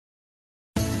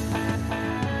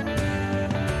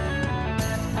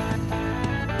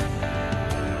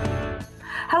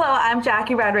I'm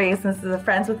Jackie Rodriguez, and this is a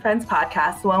Friends with Friends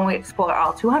podcast, the one we explore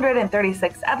all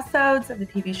 236 episodes of the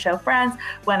TV show Friends,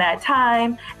 one at a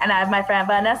time. And I have my friend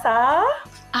Vanessa.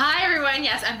 Hi, everyone.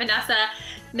 Yes, I'm Vanessa.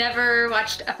 Never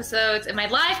watched episodes in my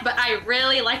life, but I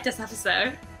really like this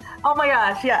episode. Oh my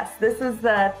gosh, yes. This is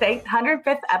the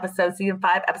 105th episode, season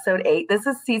 5, episode 8. This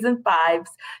is season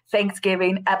 5's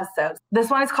Thanksgiving episode.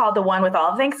 This one is called The One with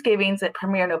All Thanksgivings. It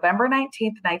premiered November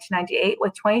 19th, 1998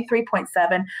 with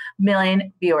 23.7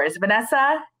 million viewers.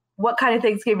 Vanessa, what kind of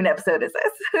Thanksgiving episode is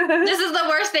this? This is the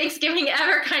worst Thanksgiving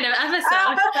ever kind of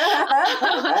episode.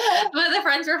 But the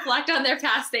friends reflect on their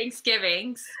past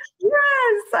Thanksgivings.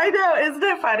 Yes, I know. Isn't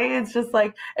it funny? It's just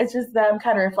them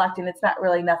kind of reflecting. It's not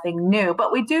really nothing new,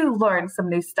 but we do learn some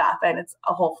new stuff, and it's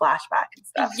a whole flashback and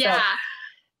stuff. Yeah.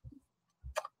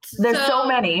 So, there's so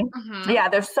many. Mm-hmm. Yeah,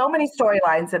 there's so many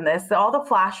storylines in this. All the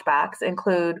flashbacks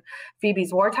include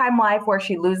Phoebe's wartime life, where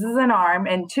she loses an arm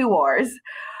in 2 wars,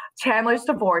 Chandler's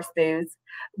divorce news,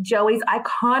 Joey's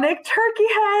iconic turkey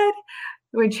head,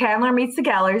 when Chandler meets the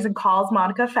Gellers and calls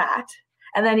Monica fat.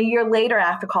 And then a year later,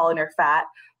 after calling her fat,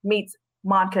 meets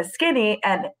Monica skinny,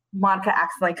 and Monica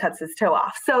accidentally cuts his toe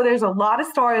off. So there's a lot of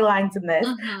storylines in this,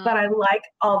 but I like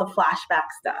all the flashback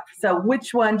stuff. So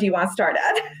which one do you want to start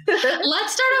at?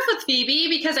 Let's start off with Phoebe,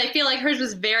 because I feel like hers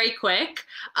was very quick.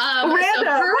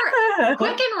 Random. So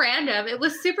quick and random. It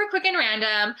was super quick and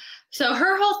random. So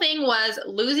her whole thing was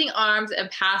losing arms in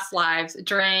past lives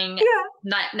during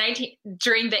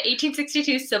during the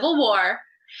 1862 Civil War.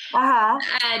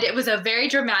 And it was a very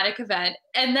dramatic event.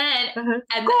 And then in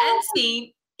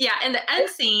the end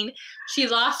scene, she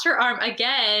lost her arm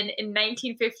again in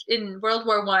World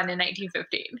War I in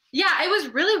 1915. Yeah, it was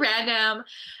really random,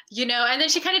 and then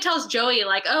she kind of tells Joey,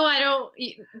 like, oh,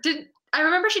 I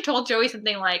remember she told Joey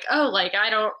something like, oh, like, I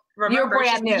don't remember.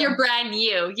 You're brand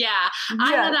new. Yeah.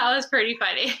 I thought that was pretty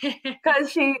funny.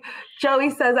 Because Joey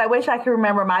says, I wish I could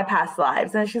remember my past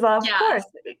lives. And she's like, of course,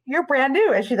 you're brand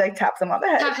new. And she like taps him on the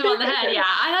head. Yeah.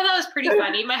 I thought that was pretty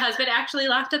funny. My husband actually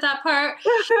laughed at that part.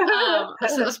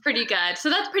 So it was pretty good. So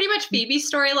that's pretty much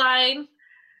Phoebe's storyline.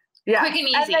 Yeah. Quick and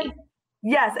easy.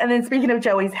 And then speaking of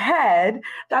Joey's head,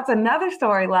 that's another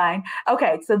storyline.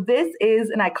 Okay, so this is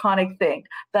an iconic thing.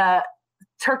 The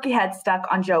turkey head stuck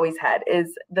on Joey's head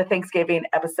is the Thanksgiving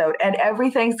episode. And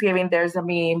every Thanksgiving, there's a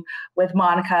meme with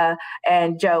Monica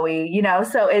and Joey,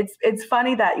 so it's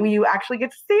funny that you actually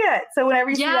get to see it. So whenever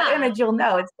you see that image, you'll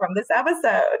know it's from this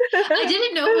episode. I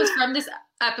didn't know it was from this episode.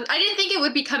 I didn't think it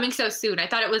would be coming so soon. I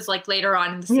thought it was like later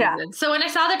on in the season. Yeah. So when I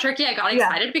saw the turkey, I got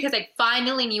excited because I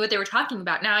finally knew what they were talking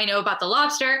about. Now I know about the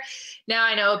lobster. Now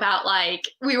I know about, like,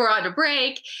 we were on a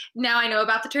break. Now I know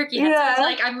about the turkey head. So it's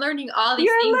like I'm learning all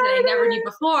these things that I never knew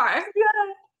before.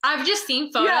 Yeah. I've just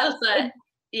seen photos, but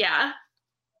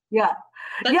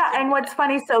and what's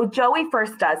funny, so Joey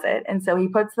first does it, and so he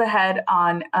puts the head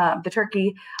on the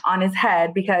turkey on his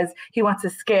head because he wants to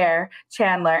scare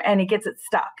Chandler, and he gets it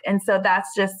stuck. And so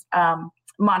that's just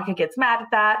Monica gets mad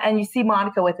at that, and you see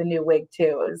Monica with a new wig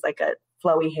too. It was like a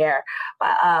flowy hair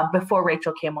before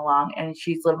Rachel came along, and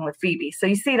she's living with Phoebe. So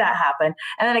you see that happen.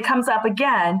 And then it comes up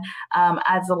again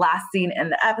as the last scene in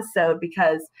the episode,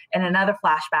 because in another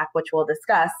flashback, which we'll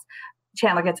discuss,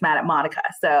 Chandler gets mad at Monica.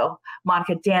 So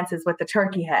Monica dances with the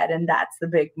turkey head, and that's the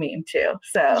big meme too.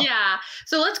 So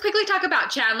So let's quickly talk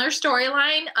about Chandler's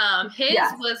storyline. His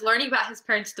was learning about his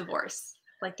parents' divorce.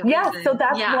 So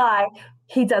that's why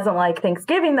he doesn't like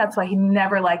Thanksgiving. That's why he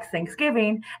never likes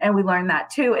Thanksgiving. And we learned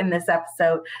that too in this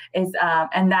episode is,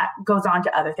 and that goes on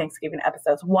to other Thanksgiving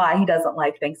episodes, why he doesn't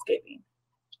like Thanksgiving.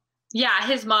 Yeah.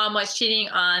 His mom was cheating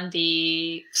on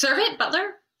the servant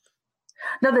butler.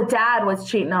 No, the dad was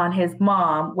cheating on his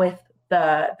mom with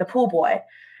the pool boy.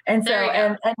 And so,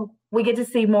 and we get to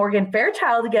see Morgan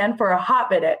Fairchild again for a hot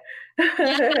minute.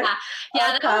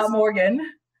 Kyle Morgan.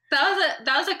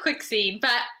 That was a quick scene,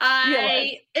 but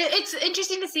it's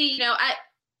interesting to see,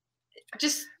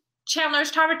 just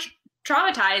Chandler's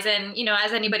traumatized, and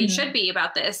as anybody should be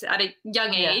about this at a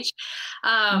young age.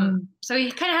 So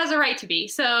he kind of has a right to be.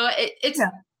 So it's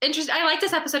interesting. I like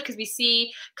this episode because we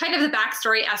see kind of the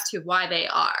backstory as to why they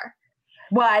are.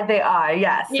 Why they are,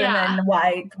 yes. Yeah. And then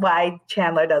why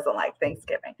Chandler doesn't like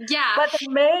Thanksgiving. Yeah. But the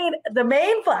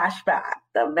main flashback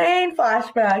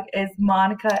is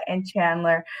Monica and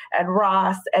Chandler and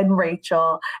Ross and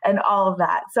Rachel and all of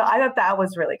that. So I thought that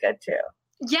was really good too.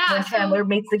 Yeah. When Chandler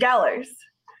meets the Gellers.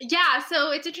 Yeah,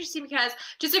 so it's interesting because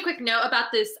just a quick note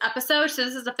about this episode. So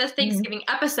this is the 5th Thanksgiving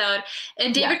episode,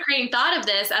 and David Crane thought of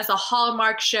this as a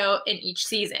Hallmark show in each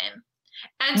season.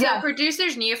 And so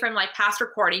producers knew from like past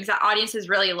recordings that audiences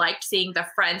really liked seeing the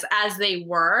friends as they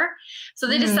were. So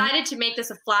they decided to make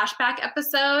this a flashback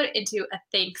episode into a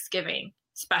Thanksgiving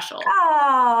special.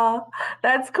 Oh,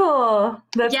 that's cool.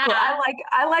 That's cool.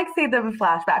 I like seeing them in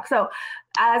flashback. So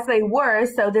as they were,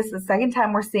 so this is the second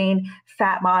time we're seeing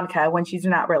fat Monica when she's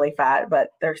not really fat, but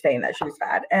they're saying that she's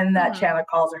fat and that Chandler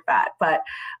calls her fat. But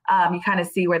you kind of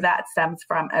see where that stems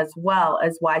from, as well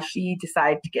as why she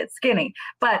decided to get skinny.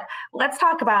 But let's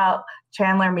talk about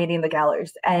Chandler meeting the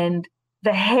Gellers and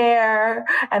the hair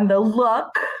and the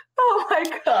look. Oh my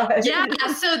God. Yeah,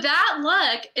 so that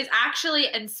look is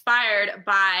actually inspired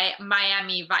by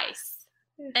Miami Vice.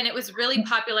 And it was really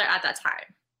popular at that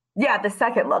time. Yeah, the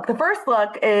second look. The first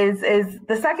look is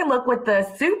the second look with the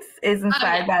suits is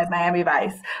inspired by Miami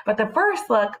Vice. But the first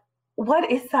look,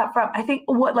 what is that from? I think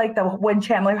when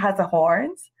Chandler has the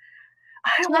horns.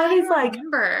 I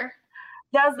remember.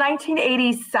 That was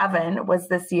 1987 was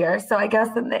this year. So I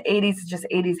guess in the 80s, it's just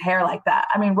 80s hair like that.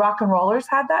 I mean, rock and rollers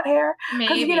had that hair.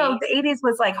 Because, the 80s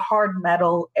was like hard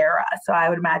metal era. So I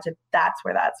would imagine that's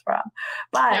where that's from.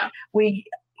 But we,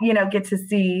 get to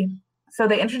see. So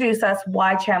they introduce us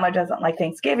why Chandler doesn't like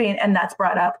Thanksgiving. And that's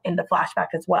brought up in the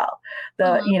flashback as well.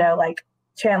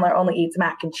 Chandler only eats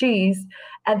mac and cheese.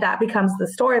 And that becomes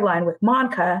the storyline with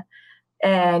Monica.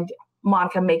 And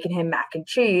Monica making him mac and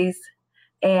cheese.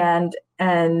 And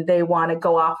they want to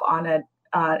go off on a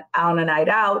night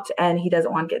out, and he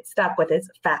doesn't want to get stuck with his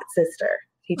fat sister.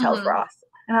 He tells Ross,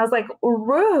 and I was like,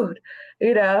 rude,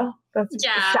 that's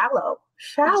shallow.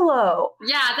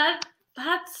 Yeah,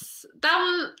 that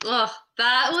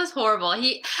was horrible.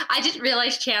 I didn't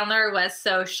realize Chandler was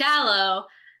so shallow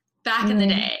back in the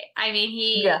day. I mean,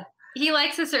 he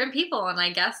likes a certain people, and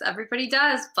I guess everybody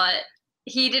does, but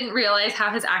he didn't realize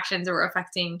how his actions were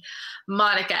affecting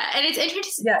Monica. And it's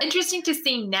interesting to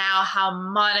see now how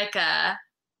Monica,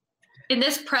 in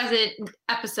this present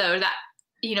episode, that,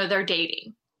 they're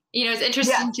dating. It's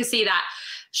interesting to see that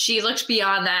she looked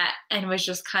beyond that and was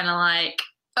just kind of like,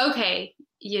 okay,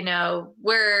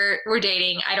 we're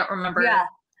dating. I don't remember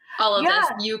all of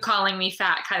this, you calling me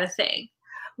fat kind of thing.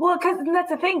 Well, because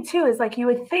that's the thing, too, is like you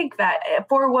would think that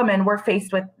for a woman, we're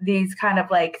faced with these kind of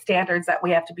like standards that we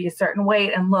have to be a certain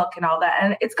weight and look and all that.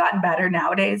 And it's gotten better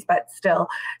nowadays, but still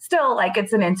like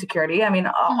it's an insecurity. I mean,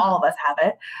 all of us have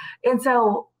it. And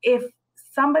so if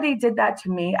somebody did that to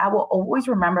me, I will always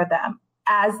remember them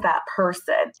as that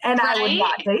person. And I would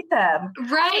not date them.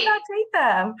 Right. I would not date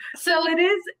them. So it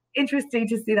is interesting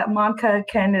to see that Monica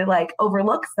kind of like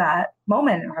overlooks that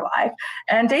moment in her life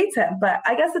and dates him. But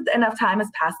I guess enough time has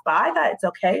passed by that it's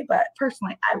okay. But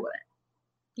personally, I wouldn't.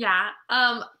 Yeah.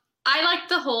 I like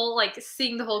the whole, like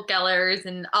seeing the whole Gellers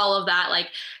and all of that, like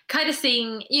kind of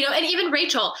seeing, and even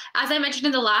Rachel, as I mentioned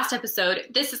in the last episode,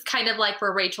 this is kind of like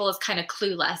where Rachel is kind of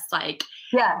clueless, like,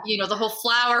 the whole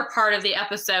flower part of the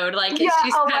episode, like she's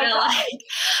kind of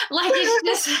like it's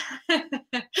just,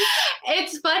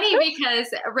 it's funny because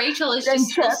Rachel is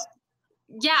just,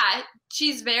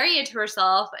 she's very into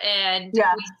herself, and we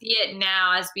see it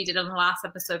now as we did in the last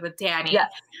episode with Danny.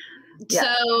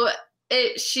 So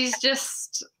she's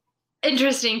just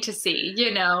interesting to see,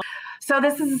 So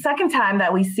this is the second time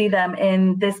that we see them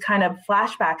in this kind of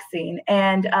flashback scene.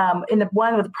 And in the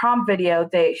one with the prom video,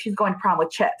 she's going to prom with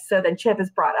Chip. So then Chip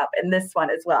is brought up in this one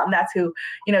as well. And that's who,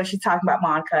 she's talking about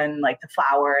Monica and like the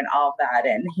flower and all of that.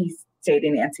 And he's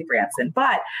dating Nancy Branson.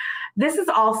 But this is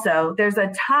also, there's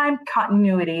a time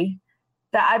continuity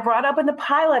that I brought up in the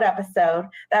pilot episode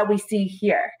that we see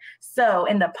here. So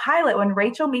in the pilot, when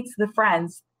Rachel meets the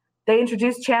friends, they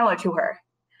introduce Chandler to her.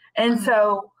 And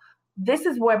so this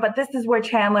is where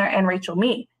Chandler and Rachel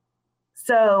meet.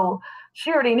 So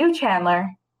she already knew Chandler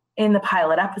in the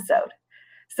pilot episode.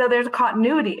 So there's a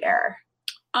continuity error.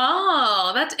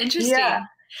 Oh, that's interesting. Yeah.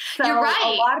 So you're right.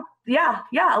 A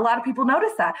lot of people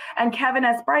noticed that. And Kevin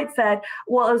S. Bright said,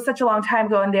 well, it was such a long time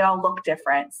ago and they all look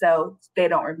different. So they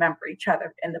don't remember each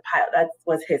other in the pilot. That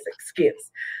was his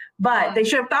excuse. But they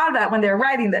should have thought of that when they were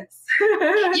writing this.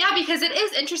 Yeah, because it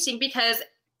is interesting because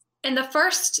in the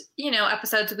first,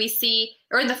 episodes we see,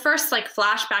 or in the first like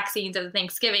flashback scenes of the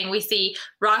Thanksgiving, we see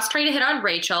Ross trying to hit on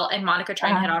Rachel and Monica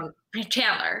trying to hit on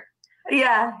Chandler.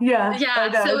 Yeah.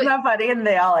 So it's not funny, and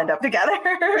they all end up together.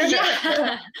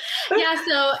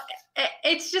 So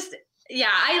it's just,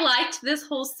 I liked this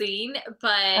whole scene,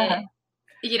 but I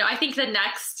think the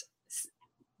next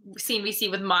scene we see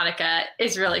with Monica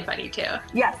is really funny too.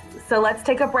 Yes. So let's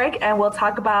take a break, and we'll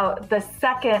talk about the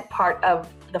second part of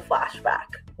the flashback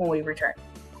when we return.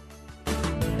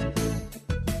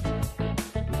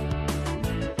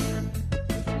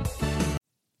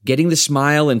 Getting the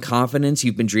smile and confidence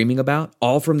you've been dreaming about,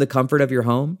 all from the comfort of your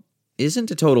home,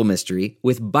 isn't a total mystery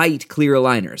with Byte clear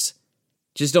aligners.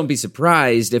 Just don't be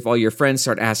surprised if all your friends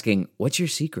start asking, "What's your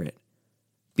secret?"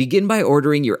 Begin by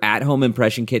ordering your at-home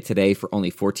impression kit today for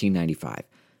only $14.95.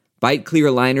 Byte clear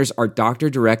aligners are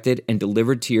doctor-directed and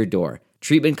delivered to your door.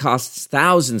 Treatment costs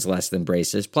thousands less than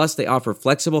braces, plus they offer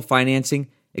flexible financing,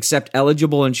 accept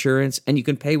eligible insurance, and you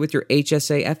can pay with your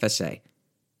HSA FSA.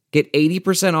 Get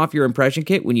 80% off your impression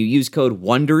kit when you use code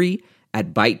WONDERY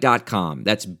at Byte.com.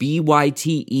 That's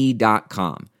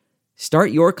BYTE.com.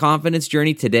 Start your confidence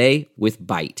journey today with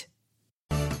Byte.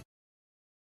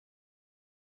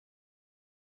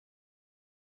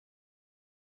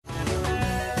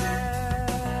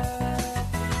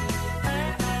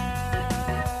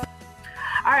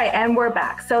 All right, and we're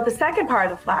back. So the second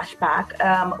part of the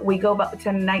flashback, we go back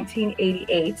to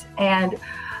 1988, and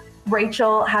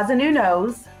Rachel has a new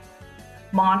nose.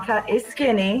 Monica is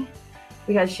skinny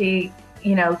because she,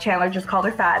 Chandler just called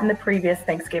her fat in the previous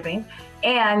Thanksgiving.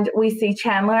 And we see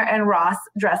Chandler and Ross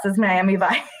dressed as Miami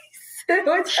Vice,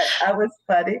 which I thought was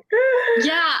funny.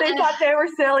 Yeah. They thought they were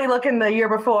silly looking the year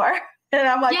before. And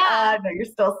I'm like, no, you're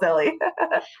still silly.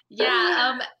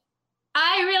 Yeah.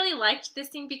 I really liked this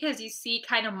scene because you see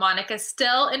kind of Monica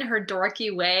still in her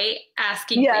dorky way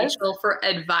asking Rachel for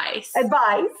advice.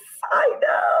 I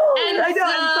know. And I know.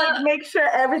 It's like, make sure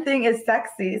everything is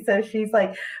sexy. So she's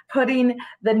like putting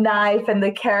the knife and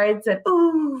the carrots and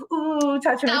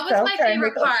touching herself. That was my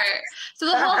favorite part. So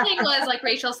the whole thing was like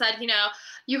Rachel said, you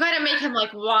got to make him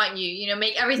like want you,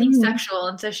 make everything sexual.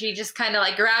 And so she just kind of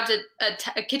like grabs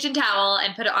a kitchen towel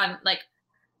and put it on like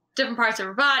different parts of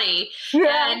her body.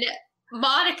 Yeah. And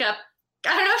Monica,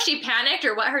 I don't know if she panicked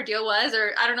or what her deal was,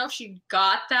 or I don't know if she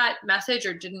got that message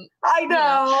or didn't. I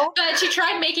know. But she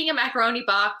tried making a macaroni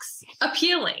box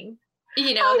appealing. Then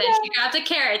she grabbed the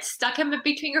carrots, stuck him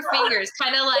between her fingers,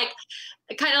 kind of like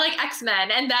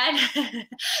X-Men, and then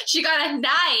she got a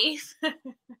knife,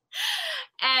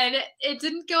 and it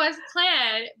didn't go as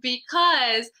planned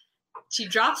because she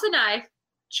drops the knife,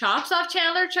 chops off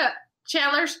Chandler's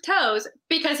toes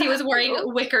because he was wearing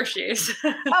wicker shoes.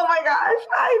 Oh my gosh,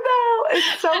 I know.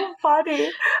 It's so funny.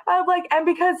 I'm like, and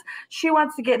because she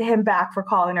wants to get him back for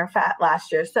calling her fat last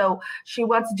year. So she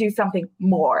wants to do something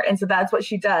more. And so that's what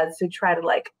she does to try to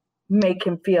like make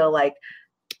him feel like,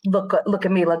 look at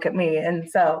me. And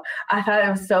so I thought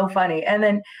it was so funny.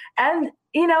 And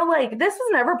this was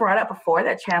never brought up before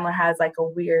that Chandler has like a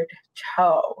weird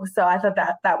toe. So I thought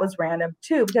that was random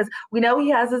too, because we know he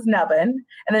has his nubbin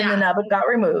and then the nubbin got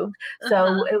removed.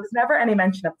 So it was never any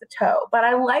mention of the toe, but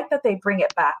I like that they bring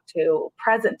it back to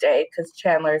present day because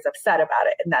Chandler is upset about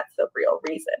it. And that's the real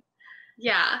reason.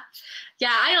 Yeah.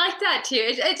 Yeah. I like that too.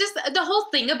 It just, the whole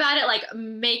thing about it, like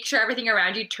make sure everything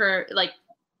around you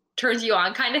turns you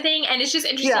on kind of thing. And it's just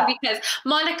interesting because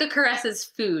Monica caresses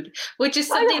food, which is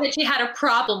something that she had a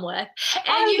problem with.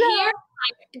 And hear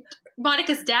like,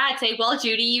 Monica's dad say, "Well,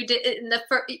 Judy, you did in the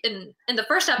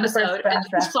first episode,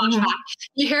 flashback,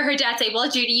 you hear her dad say, 'Well,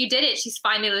 Judy, you did it. She's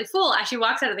finally full,' as she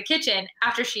walks out of the kitchen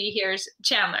after she hears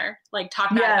Chandler like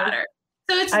talk bad about her.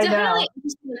 So it's definitely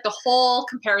interesting, like, the whole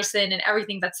comparison and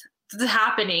everything that's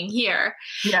happening here.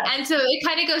 Yeah. And so it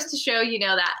kind of goes to show,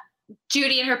 that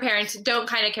Judy and her parents don't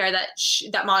kind of care that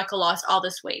that Monica lost all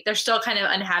this weight. They're still kind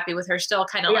of unhappy with her, still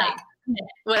kind of like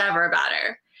whatever about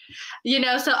her,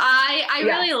 so I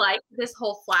really liked this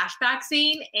whole flashback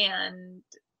scene, and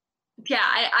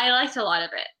I liked a lot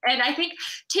of it. And I think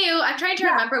too, I'm trying to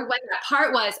remember when that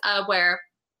part was where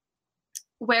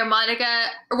Monica,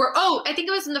 I think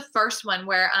it was in the first one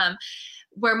where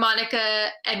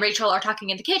Monica and Rachel are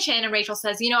talking in the kitchen, and Rachel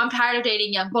says, I'm tired of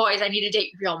dating young boys. I need to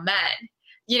date real men.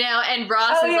 And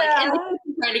Ross is like in the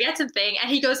kitchen trying to get something,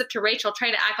 and he goes up to Rachel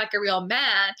trying to act like a real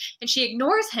man, and she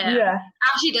ignores him as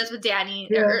she does with Danny,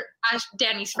 or as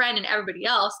Danny's friend and everybody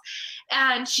else.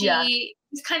 And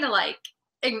she's kind of like,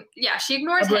 she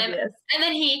ignores him, and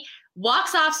then he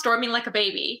walks off storming like a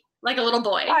baby, like a little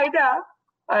boy. I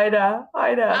know.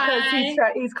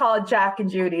 Because he's called Jack and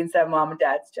Judy instead of Mom and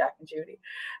Dad's Jack and Judy.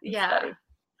 It's funny.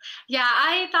 Yeah,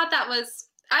 I thought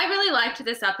I really liked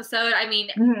this episode. I mean,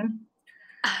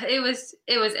 it was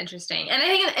interesting. And I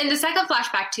think in the second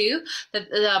flashback too,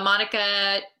 the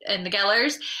Monica and the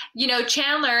Gellers,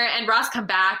 Chandler and Ross come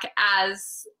back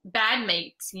as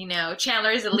bandmates. Chandler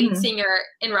is the lead singer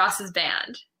in Ross's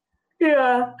band.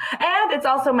 Yeah. And it's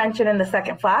also mentioned in the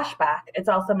second flashback, it's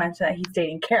also mentioned that he's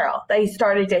dating Carol, that he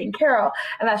started dating Carol,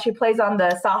 and that she plays on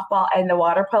the softball and the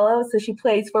water polo. So she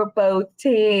plays for both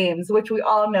teams, which we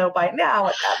all know by now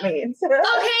what that means. Okay,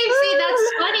 see,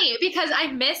 that's funny because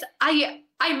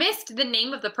I missed the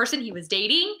name of the person he was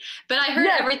dating, but I heard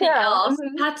everything else.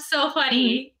 Mm-hmm. That's so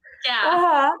funny.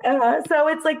 Yeah. So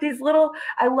it's like these little,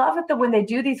 I love it that when they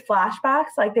do these flashbacks,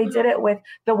 like they did it with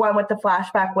the one with the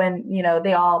flashback when,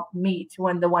 they all meet,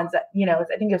 when the ones that,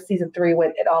 I think it was season 3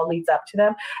 when it all leads up to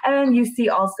them. And then you see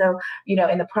also,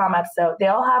 in the prom episode, they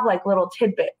all have like little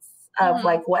tidbits of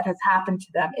like what has happened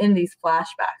to them in these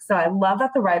flashbacks. So I love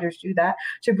that the writers do that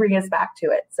to bring us back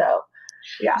to it. So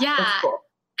yeah. That's cool.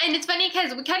 And it's funny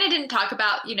because we kind of didn't talk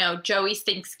about, Joey's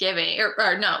Thanksgiving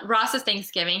or no, Ross's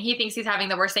Thanksgiving. He thinks he's having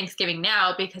the worst Thanksgiving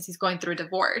now because he's going through a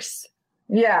divorce.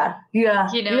 Yeah.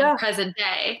 In present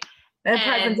day.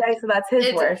 Present day, so that's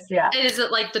his worst. Yeah. Is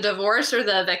it like the divorce or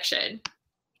the eviction?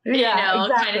 Yeah,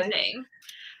 exactly. Kind of thing.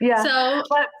 Yeah. So,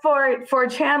 but for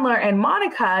Chandler and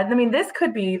Monica, I mean, this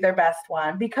could be their best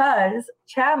one because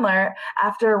Chandler,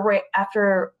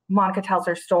 after Monica tells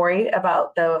her story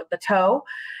about the toe,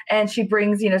 and she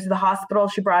brings, to the hospital,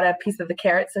 she brought a piece of the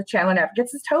carrot, so Chandler never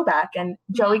gets his toe back, and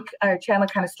Chandler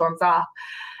kind of storms off,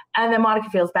 and then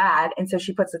Monica feels bad, and so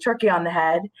she puts the turkey on the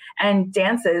head and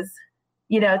dances,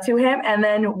 to him, and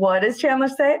then what does Chandler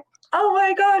say? Oh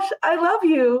my gosh, I love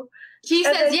you. He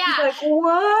says, yeah. Like,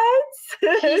 what?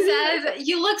 He says,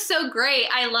 you look so great.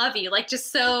 I love you. Like,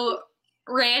 just so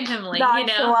randomly,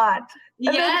 Nonchalant.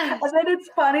 Yes. And then it's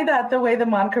funny that the way that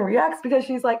Monica reacts, because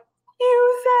she's like,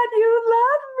 you said you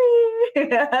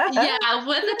love me. Yeah,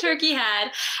 with the turkey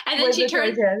head. And then she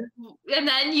turns, and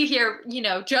then you hear,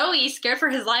 Joey scared for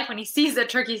his life when he sees the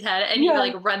turkey's head, and he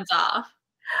like runs off.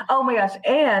 Oh my gosh.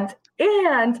 And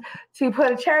to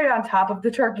put a cherry on top of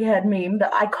the turkey head meme, the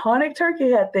iconic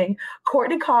turkey head thing,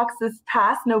 Courtney Cox this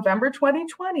past November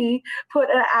 2020 put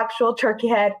an actual turkey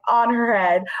head on her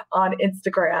head on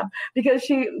Instagram because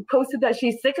she posted that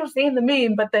she's sick of seeing the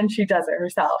meme, but then she does it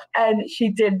herself. And she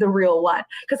did the real one.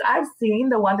 Because I've seen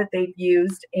the one that they've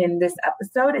used in this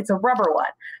episode. It's a rubber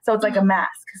one. So it's like a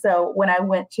mask. So when I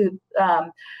went to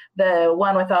the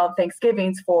one with all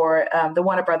Thanksgivings for the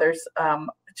Warner Brothers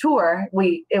tour,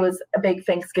 it was a big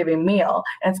Thanksgiving meal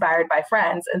inspired by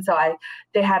Friends, and so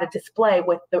they had a display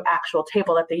with the actual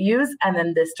table that they use and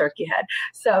then this turkey head.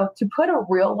 So to put a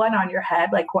real one on your head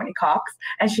like Courtney Cox,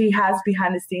 and she has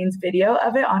behind the scenes video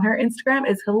of it on her Instagram,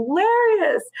 is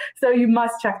hilarious. So you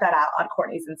must check that out on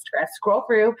Courtney's Instagram. Scroll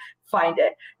through, find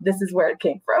it. This is where it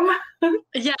came from.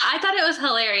 Yeah, I thought it was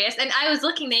hilarious. And I was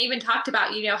looking, they even talked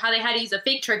about, how they had to use a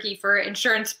fake turkey for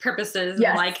insurance purposes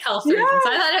and like health reasons. So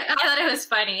I thought it was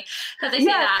funny that they say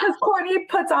that. Because Courtney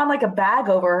puts on like a bag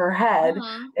over her head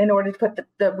in order to put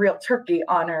the real turkey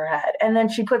on her head. And then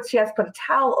she has to put a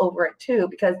towel over it too,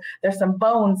 because there's some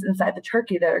bones inside the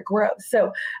turkey that are gross.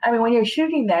 So, I mean, when you're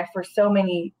shooting there for so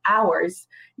many hours,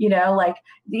 like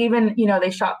even, they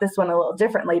shot this one a little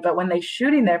differently, but when they're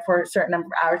shooting there for a certain number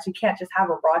of hours, you can't just have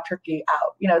a raw turkey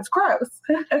out. It's gross.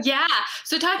 Yeah.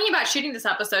 So talking about shooting this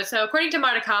episode, so according to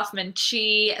Marta Kaufman,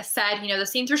 she said, the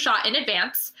scenes were shot in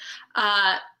advance.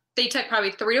 They took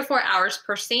probably 3 to 4 hours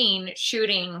per scene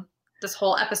shooting this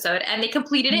whole episode, and they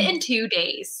completed it in 2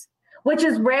 days. Which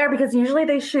is rare because usually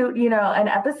they shoot, an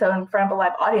episode in front of a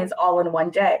live audience all in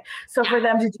one day. So for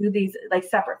them to do these like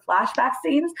separate flashback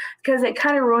scenes, because it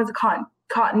kind of ruins the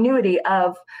continuity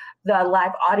of the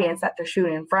live audience that they're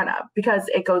shooting in front of, because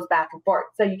it goes back and forth.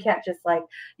 So you can't just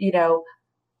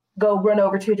go run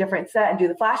over to a different set and do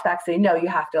the flashback scene. No, you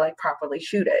have to properly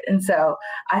shoot it. And so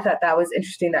I thought that was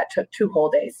interesting that took 2 whole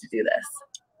days to do this.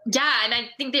 Yeah, and I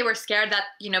think they were scared that,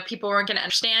 people weren't going to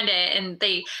understand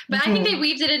it, but I think they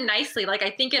weaved it in nicely. I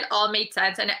think it all made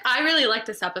sense, and I really like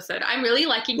this episode. I'm really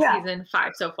liking season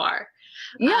 5 so far.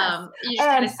 Yeah,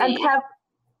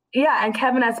 and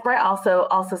Kevin S. Bright also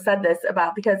said this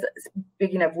about, because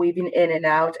speaking of weaving in and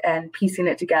out and piecing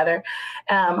it together,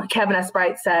 Kevin S.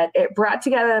 Bright said it brought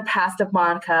together the past of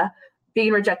Monica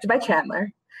being rejected by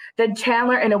Chandler, then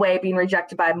Chandler in a way being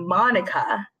rejected by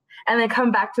Monica, and then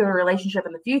come back to the relationship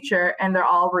in the future, and they're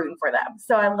all rooting for them.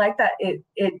 So I like that it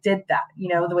did that,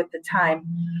 with the time,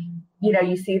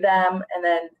 you see them and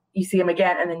then you see them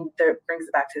again, and then it brings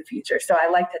it back to the future. So I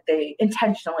like that they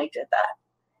intentionally did that.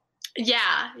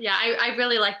 Yeah, I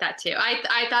really like that too.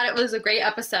 I thought it was a great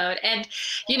episode, and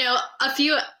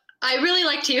I really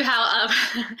liked too how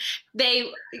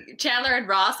Chandler and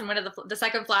Ross in one of the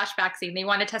second flashback scene, they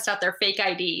want to test out their fake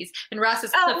IDs, and Ross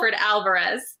is Clifford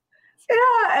Alvarez.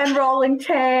 Yeah, and Rolling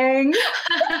Tang.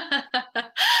 I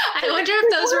wonder if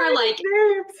those were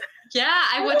names. Yeah,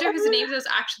 I wonder if his names those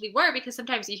actually were, because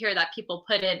sometimes you hear that people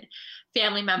put in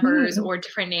family members or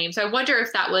different names. So I wonder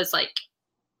if that was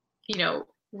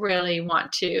really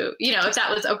want to, if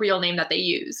that was a real name that they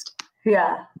used.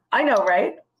 Yeah, I know,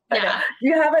 right? Yeah. Do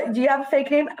you have a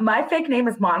fake name? My fake name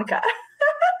is Monica.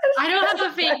 I don't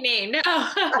have a fake name. No.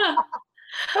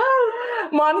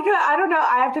 Monica, I don't know.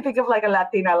 I have to think of like a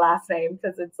Latina last name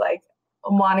because it's like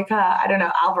Monica, I don't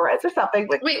know, Alvarez or something.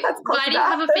 Like, wait, why do you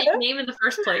have a fake name in the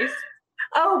first place?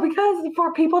 Oh, because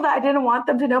for people that I didn't want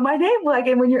them to know my name, like,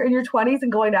 and when you're in your 20s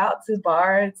and going out to the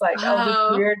bar, it's like,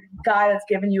 this weird guy that's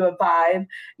giving you a vibe,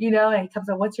 you know, and he comes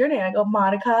up, what's your name? I go,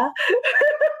 Monica.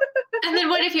 And then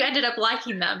what if you ended up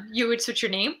liking them? You would switch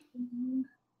your name?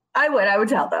 I would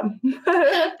tell them.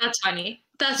 That's funny.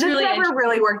 That's this really never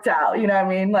really worked out, you know what I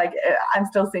mean? Like, I'm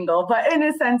still single, but in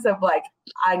a sense of like,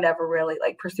 I never really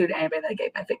like pursued anybody that I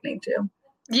gave my fake name to.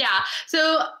 Yeah.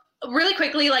 So really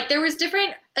quickly, like there was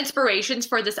different inspirations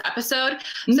for this episode.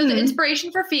 So the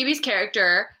inspiration for Phoebe's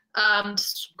character,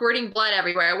 squirting blood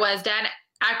everywhere, was Dan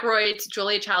Aykroyd's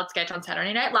Julia Child sketch on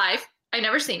Saturday Night Live. I've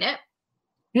never seen it.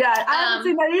 Yeah, I haven't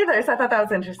seen that either, so I thought that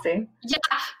was interesting. Yeah,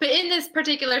 but in this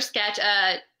particular sketch,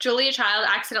 Julia Child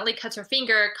accidentally cuts her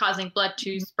finger, causing blood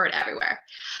to spurt everywhere.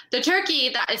 The turkey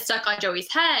that is stuck on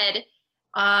Joey's head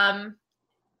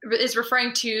is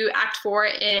referring to Act 4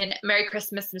 in Merry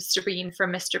Christmas, Mr. Bean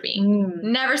from Mr. Bean.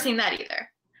 Never seen that either.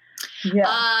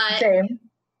 Yeah, same.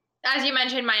 As you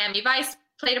mentioned, Miami Vice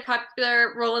played a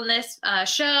popular role in this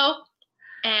show,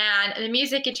 and the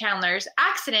music in Chandler's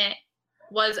Accident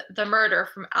was the murder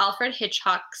from Alfred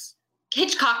Hitchcock's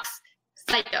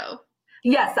Psycho.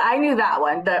 Yes, I knew that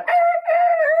one. Because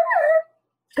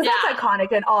that's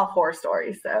iconic in all horror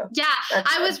stories. So yeah,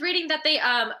 I was reading that they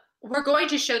were going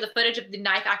to show the footage of the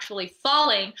knife actually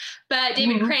falling, but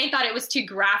David Crane thought it was too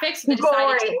graphic, so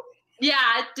they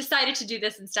decided to do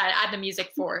this instead, add the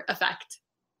music for effect.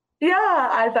 Yeah,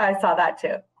 I saw that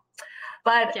too.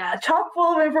 But chock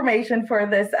full of information for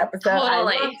this episode.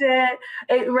 Totally. I loved it.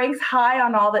 It ranks high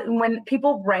on all the, when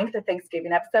people rank the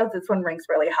Thanksgiving episodes, this one ranks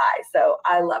really high. So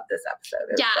I love this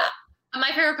episode.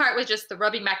 My favorite part was just the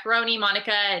rubbing macaroni,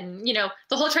 Monica, and, you know,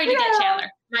 the whole trying to get Chandler.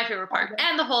 My favorite part.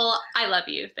 And the whole I love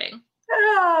you thing.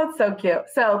 Oh, it's so cute.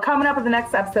 So coming up with the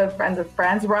next episode, Friends with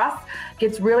Friends, Ross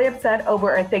gets really upset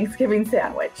over a Thanksgiving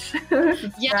sandwich. Give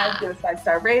us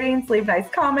 5-star ratings, leave nice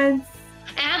comments.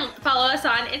 And follow us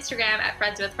on Instagram at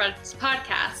Friends with Friends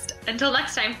Podcast. Until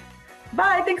next time.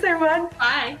 Bye. Thanks, everyone.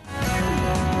 Bye.